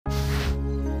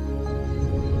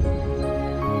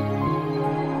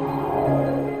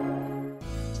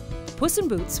Puss in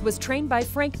Boots was trained by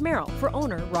Frank Merrill for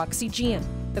owner Roxy Gian.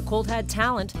 The colt had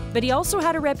talent, but he also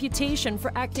had a reputation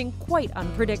for acting quite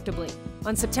unpredictably.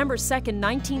 On September 2,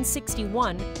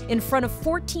 1961, in front of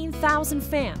 14,000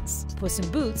 fans, Puss in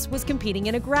Boots was competing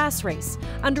in a grass race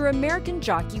under American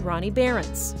jockey Ronnie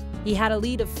Behrens. He had a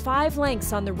lead of 5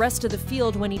 lengths on the rest of the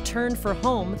field when he turned for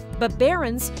home, but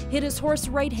Behrens hit his horse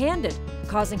right-handed,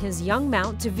 causing his young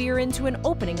mount to veer into an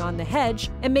opening on the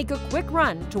hedge and make a quick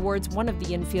run towards one of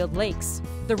the infield lakes.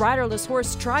 The riderless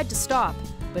horse tried to stop,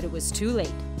 but it was too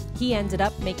late. He ended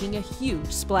up making a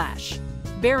huge splash.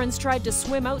 Behrens tried to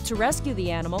swim out to rescue the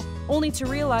animal, only to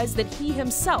realize that he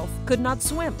himself could not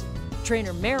swim.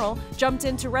 Trainer Merrill jumped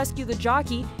in to rescue the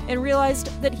jockey and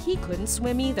realized that he couldn't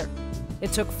swim either.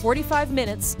 It took 45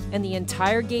 minutes and the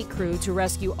entire gate crew to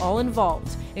rescue all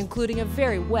involved, including a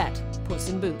very wet Puss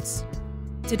in Boots.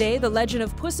 Today, the legend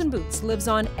of Puss in Boots lives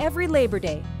on every Labor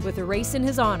Day with a race in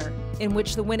his honor, in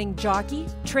which the winning jockey,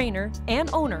 trainer, and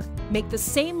owner make the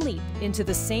same leap into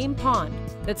the same pond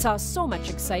that saw so much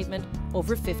excitement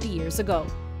over 50 years ago.